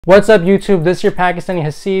What's up YouTube, this is your Pakistani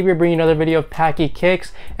Hasib here bringing another video of Packy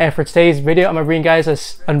Kicks, and for today's video I'm going to bring you guys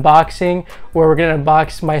an unboxing where we're going to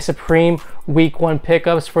unbox my Supreme Week 1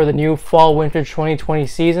 pickups for the new Fall/Winter 2020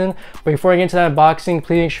 season. But before I get into that unboxing,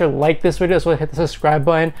 please make sure to like this video as well as hit the subscribe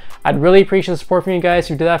button. I'd really appreciate the support from you guys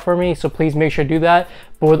who did that for me, so please make sure to do that.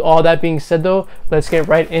 But with all that being said though, let's get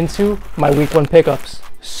right into my Week 1 pickups.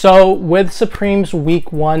 So with Supreme's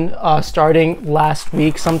Week 1 starting last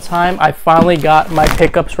week sometime, I finally got my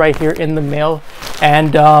pickups right here in the mail,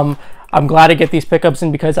 and I'm glad to get these pickups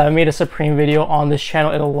in because I haven't made a Supreme video on this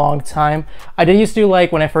channel in a long time. I did used to do,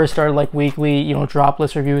 like, when I first started, like weekly, you know, drop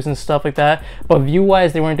list reviews and stuff like that, but view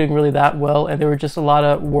wise they weren't doing really that well and they were just a lot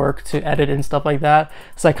of work to edit and stuff like that,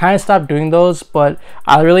 so I kind of stopped doing those. But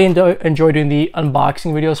I really enjoy doing the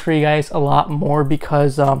unboxing videos for you guys a lot more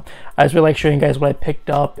because I just really like showing you guys what I picked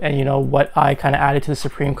up and, you know, what I kind of added to the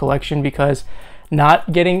Supreme collection, because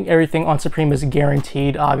not getting everything on Supreme is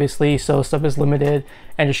guaranteed, obviously, so stuff is limited,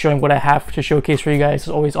 and just showing what I have to showcase for you guys is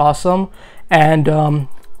always awesome. And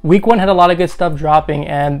Week 1 had a lot of good stuff dropping,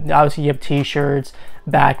 and obviously you have t-shirts,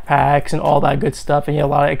 backpacks, and all that good stuff, and you have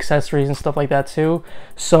a lot of accessories and stuff like that too.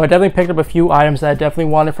 So I definitely picked up a few items that I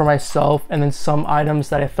definitely wanted for myself, and then some items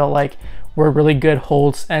that I felt like were really good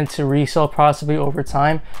holds and to resell possibly over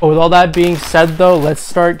time. But with all that being said though, let's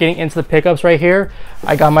start getting into the pickups right here.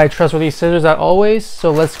 I got my trustworthy scissors as always, so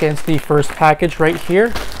let's get into the first package right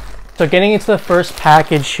here. So getting into the first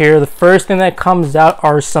package here, the first thing that comes out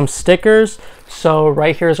are some stickers. So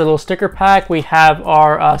right here is our little sticker pack. We have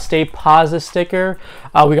our Stay Positive sticker.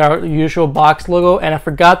 We got our usual box logo, and I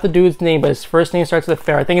forgot the dude's name, but his first name starts with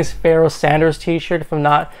Pharaoh. I think it's Pharaoh Sanders t-shirt if I'm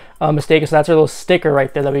not mistaken. So that's our little sticker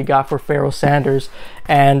right there that we got for Pharaoh Sanders.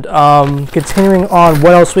 And continuing on,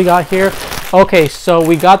 what else we got here? Okay, so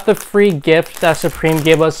we got the free gift that Supreme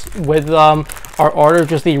gave us with our order,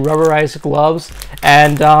 just the rubberized gloves.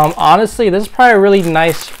 And honestly, this is probably a really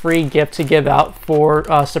nice free gift to give out for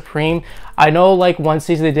Supreme. I know, like, one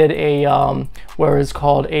season they did a where it's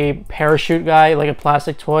called a parachute guy, like a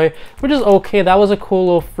plastic toy, which is okay. That was a cool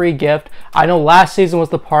little free gift. I know last season was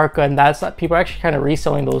the parka, and that's people are actually kind of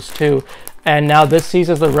reselling those too. And now this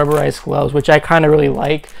season is the rubberized gloves, which I kind of really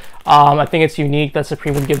like. I think it's unique that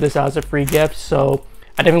Supreme would give this out as a free gift, so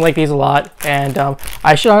I definitely like these a lot. And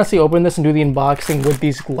I should honestly open this and do the unboxing with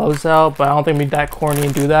these gloves out, but I don't think we'd be that corny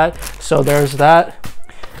and do that. So there's that.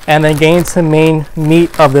 And then getting to the main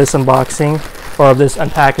meat of this unboxing, or of this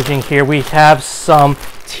unpackaging here, we have some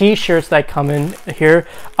t-shirts that come in here.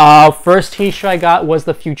 First t-shirt I got was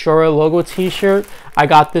the Futura logo t-shirt. I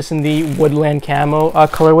got this in the woodland camo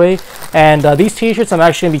colorway, and these t-shirts I'm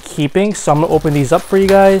actually going to be keeping, so I'm going to open these up for you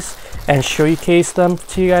guys and showcase them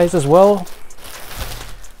to you guys as well.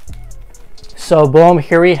 So boom,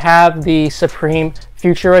 here we have the Supreme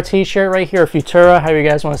Futura t-shirt right here, or Futura, however you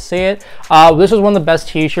guys want to say it. This was one of the best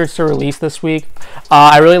t-shirts to release this week.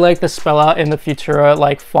 I really like the spell out in the Futura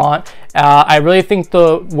like font. I really think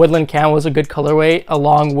the woodland camo was a good colorway,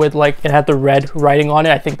 along with, like, it had the red writing on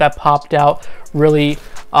it. I think that popped out really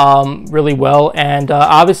really well. And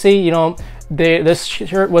obviously, you know, this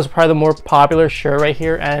shirt was probably the more popular shirt right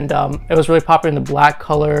here, and it was really popular in the black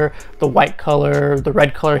color, the white color, the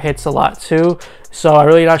red color hits a lot too. So I'm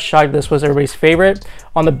really not shocked this was everybody's favorite.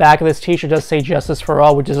 On the back of this t-shirt does say Justice for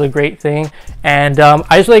All, which is a great thing. And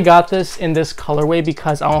I just really got this in this colorway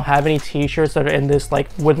because I don't have any t-shirts that are in this, like,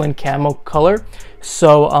 woodland camo color.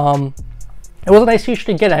 So it was a nice t-shirt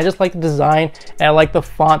to get. I just like the design, and I like the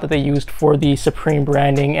font that they used for the Supreme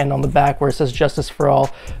branding, and on the back where it says Justice for All.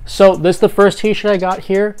 So this is the first t-shirt I got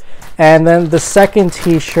here. And then the second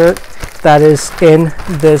t-shirt that is in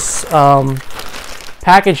this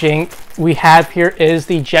packaging we have here is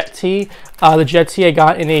the Jet Tee. The Jet Tee I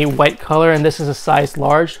got in a white color, and this is a size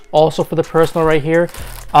large, also for the personal right here.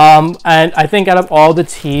 And I think out of all the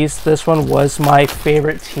tees, this one was my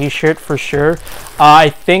favorite t-shirt for sure. I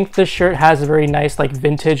think the shirt has a very nice, like,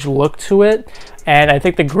 vintage look to it, and I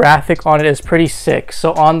think the graphic on it is pretty sick.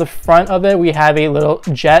 So on the front of it, we have a little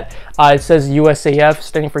jet. It says USAF,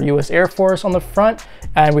 standing for US Air Force, on the front,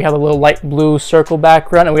 and we have a little light blue circle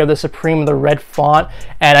background, and we have the Supreme in the red font.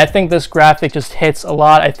 And I think this graphic just hits a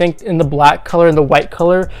lot. I think in the black color and the white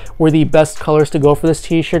color were the best colors to go for this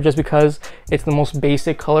t-shirt, just because it's the most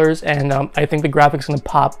basic colors, and I think the graphics gonna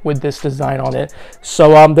pop with this design on it.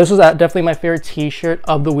 So this was definitely my favorite t-shirt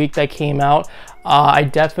of the week that came out. I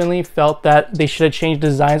definitely felt that they should have changed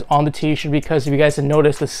designs on the t-shirt, because if you guys have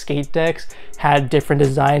noticed, the skate decks had different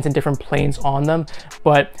designs and different planes on them,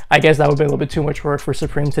 but I guess that would be a little bit too much work for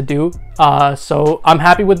Supreme to do. So I'm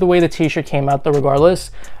happy with the way the t-shirt came out though regardless,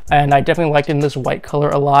 and I definitely liked it in this white color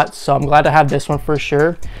a lot, so I'm glad to have this one for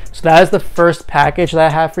sure. So that is the first package that I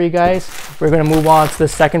have for you guys. We're going to move on to the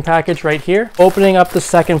second package right here. Opening up the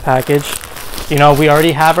second package, you know, we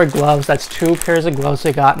already have our gloves. That's 2 pairs of gloves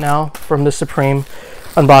I got now from the Supreme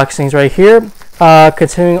unboxings right here.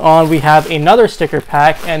 Continuing on, we have another sticker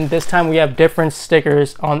pack, and this time we have different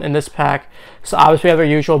stickers in this pack. So obviously we have our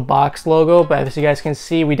usual box logo, but as you guys can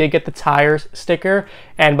see, we did get the tires sticker,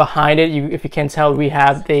 and behind it, if you can tell, we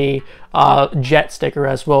have the jet sticker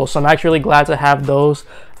as well. So I'm actually really glad to have those.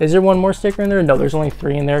 Is there one more sticker in there? No, there's only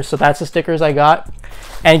 3 in there. So that's the stickers I got.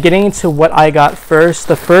 And getting into what I got first,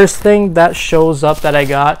 the first thing that shows up that I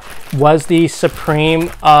got was the Supreme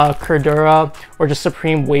Cordura, or just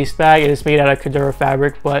Supreme waist bag. It is made out of Cordura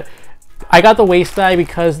fabric, but I got the waist bag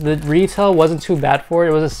because the retail wasn't too bad for it.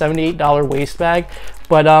 It was a $78 waist bag,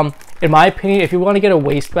 but in my opinion, if you want to get a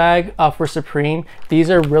waist bag for Supreme, these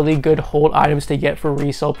are really good hold items to get for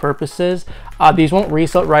resale purposes. These won't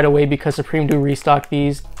resell right away because Supreme do restock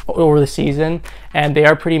these over the season, and they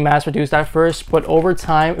are pretty mass produced at first, but over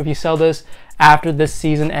time, if you sell this after this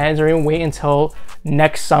season ends, or even wait until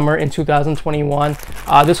next summer in 2021,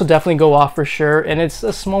 this will definitely go off for sure. And it's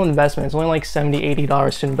a small investment. It's only like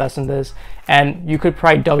 $70-80 to invest in this, and you could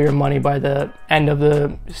probably double your money by the end of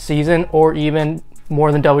the season, or even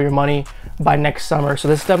more than double your money by next summer. So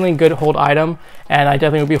this is definitely a good hold item, and I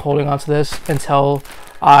definitely will be holding on to this until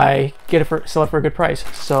I get it sell it for a good price.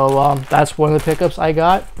 So that's one of the pickups I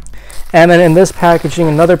got. And then in this packaging,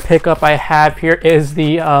 another pickup I have here is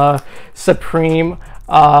the Supreme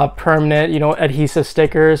permanent, you know, adhesive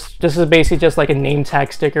stickers. This is basically just like a name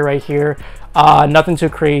tag sticker right here. Nothing too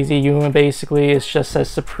crazy. You basically, it just says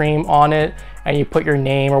Supreme on it, and you put your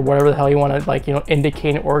name or whatever the hell you want to, like, you know,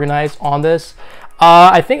 indicate and organize on this.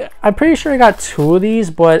 I'm pretty sure I got 2 of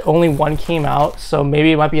these, but only 1 came out, so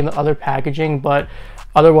maybe it might be in the other packaging. But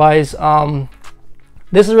otherwise,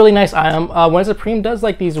 this is a really nice item. When Supreme does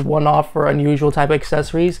like these one-off or unusual type of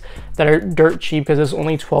accessories that are dirt cheap, because it's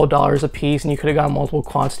only $12 a piece and you could have gotten multiple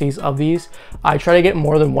quantities of these, I try to get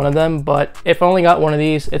more than one of them, but if I only got one of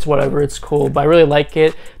these, it's whatever, it's cool. But I really like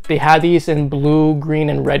it. They had these in blue, green,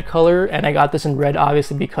 and red color, and I got this in red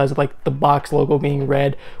obviously because of like the box logo being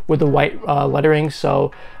red with the white lettering.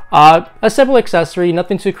 So a simple accessory,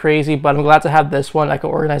 nothing too crazy, but I'm glad to have this one. I can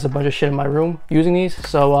organize a bunch of shit in my room using these,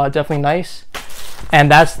 so definitely nice.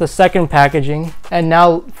 And that's the second packaging. And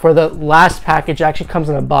now for the last package, it actually comes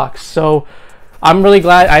in a box. So I'm really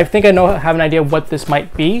glad. I think I have an idea what this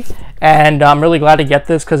might be, and I'm really glad to get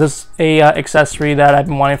this because it's a accessory that I've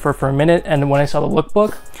been wanting for a minute, and when I saw the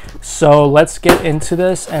lookbook. So let's get into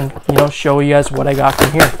this and, you know, show you guys what I got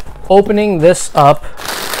from here. Opening this up,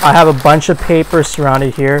 I have a bunch of paper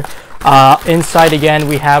surrounded here. Inside again,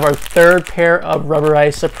 we have our 3rd pair of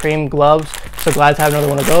rubberized Supreme gloves. So glad to have another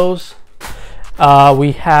one of those.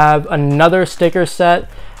 We have another sticker set.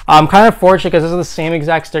 I'm kind of fortunate because this is the same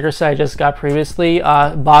exact sticker set I just got previously.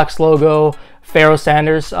 Box logo, Pharaoh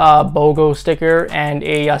Sanders BOGO sticker, and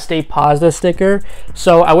a Stay Positive sticker.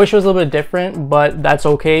 So I wish it was a little bit different, but that's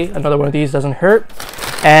okay. Another one of these doesn't hurt.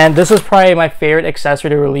 And this is probably my favorite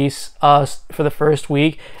accessory to release for the first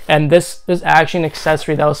week. And this is actually an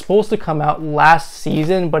accessory that was supposed to come out last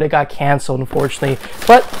season, but it got canceled, unfortunately.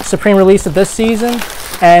 But Supreme released it this season.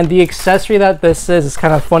 And the accessory that this is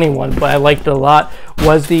kind of a funny one, but I liked it a lot,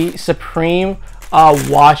 was the Supreme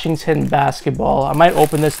Washington basketball. I might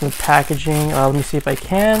open this in the packaging. Let me see if I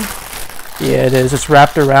can. Yeah, it is. It's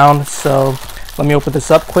wrapped around. So let me open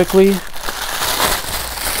this up quickly to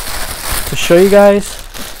show you guys.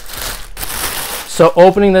 So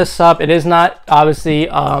opening this up, it is not obviously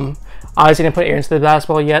didn't put air into the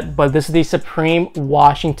basketball yet, but this is the Supreme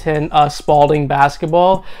Washington Spalding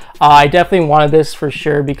basketball. I definitely wanted this for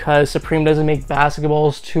sure because Supreme doesn't make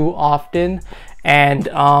basketballs too often, and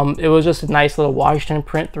it was just a nice little Washington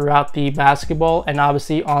print throughout the basketball. And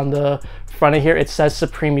obviously on the front of here it says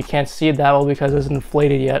Supreme. You can't see it that well because it's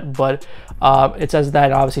inflated yet, but it says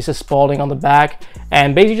that. Obviously it says Spalding on the back,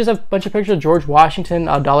 and basically just a bunch of pictures of George Washington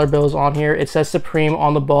dollar bills on here. It says Supreme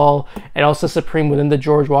on the ball, and also Supreme within the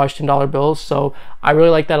George Washington dollar bills. So I really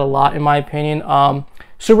like that a lot, in my opinion.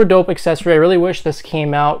 Super dope accessory. I really wish this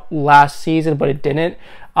came out last season, but it didn't.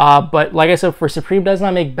 But like I said, for Supreme does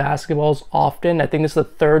not make basketballs often. I think this is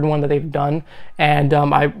the 3rd one that they've done, and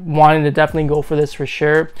I wanted to definitely go for this for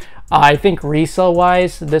sure. I think resale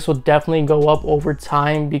wise, this will definitely go up over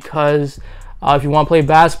time because If you want to play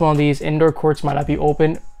basketball, these indoor courts might not be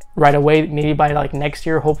open right away. Maybe by like next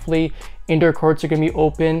year, hopefully indoor courts are gonna be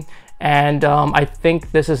open. And I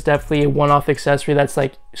think this is definitely a one-off accessory that's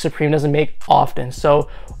like Supreme doesn't make often. So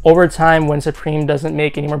over time, when Supreme doesn't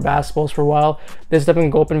make any more basketballs for a while, this is definitely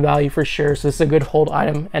gonna go up in value for sure. So this is a good hold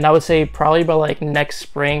item. And I would say probably by like next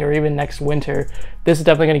spring or even next winter, this is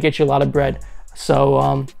definitely gonna get you a lot of bread.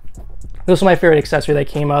 So this is my favorite accessory that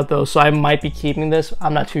came out though. So I might be keeping this.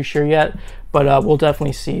 I'm not too sure yet, but we'll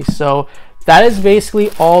definitely see. So that is basically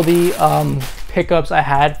all the pickups I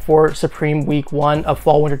had for Supreme Week 1 of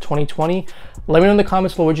Fall Winter 2020. Let me know in the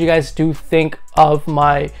comments below what you guys do think of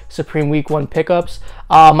my Supreme Week 1 pickups.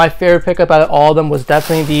 My favorite pickup out of all of them was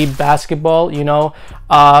definitely the basketball. You know,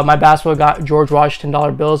 my basketball got George Washington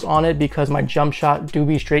dollar bills on it because my jump shot do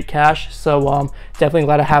be straight cash. So definitely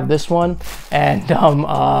glad to have this one. And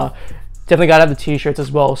definitely gotta have the t-shirts as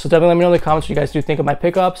well. So definitely let me know in the comments what you guys do think of my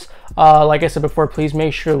pickups. Like I said before, please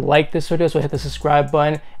make sure to like this video, so hit the subscribe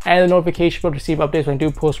button and the notification bell to receive updates when I do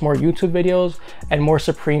post more YouTube videos and more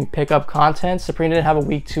Supreme pickup content. Supreme didn't have a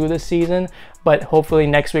week 2 this season, but hopefully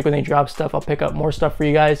next week when they drop stuff, I'll pick up more stuff for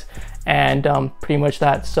you guys. And pretty much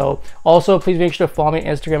that. So also please make sure to follow me on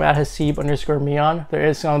Instagram at Hasib_Mian. There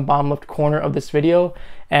is on the bottom left corner of this video.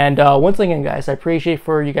 And once again, guys, I appreciate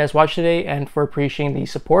for you guys watching today and for appreciating the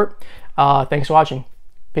support. Thanks for watching.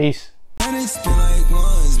 Peace. Never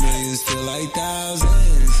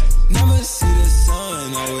see the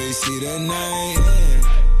sun, always see the night.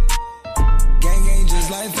 Gang ain't just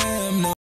like them.